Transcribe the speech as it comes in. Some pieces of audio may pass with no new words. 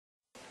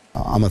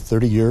I'm a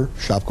 30-year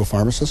Shopko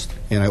pharmacist,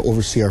 and I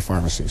oversee our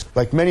pharmacies.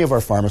 Like many of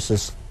our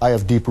pharmacists, I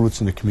have deep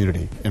roots in the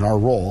community, and our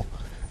role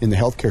in the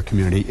healthcare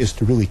community is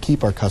to really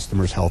keep our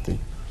customers healthy.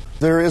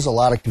 There is a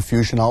lot of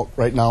confusion out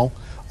right now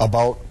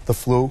about the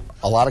flu,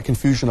 a lot of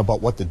confusion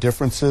about what the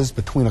difference is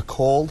between a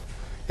cold,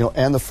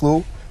 and the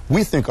flu.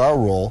 We think our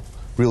role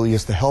really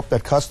is to help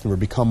that customer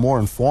become more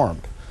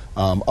informed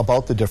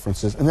about the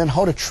differences and then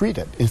how to treat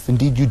it if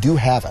indeed you do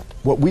have it.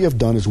 What we have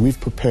done is we've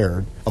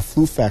prepared a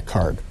flu fact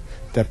card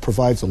that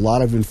provides a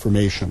lot of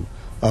information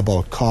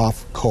about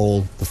cough,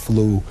 cold, the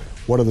flu,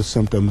 what are the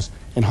symptoms,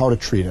 and how to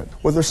treat it.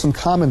 Well, there's some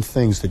common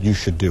things that you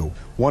should do.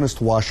 One is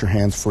to wash your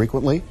hands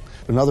frequently.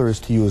 Another is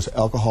to use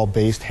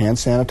alcohol-based hand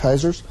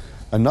sanitizers.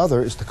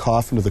 Another is to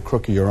cough into the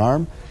crook of your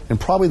arm. And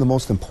probably the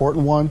most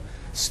important one,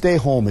 stay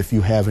home if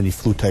you have any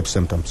flu-type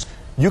symptoms.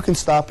 You can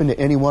stop into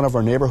any one of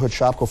our neighborhood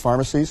Shopko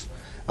pharmacies.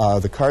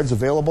 The card's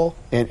available,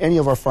 and any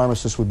of our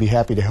pharmacists would be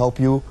happy to help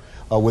you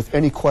with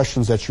any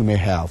questions that you may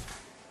have.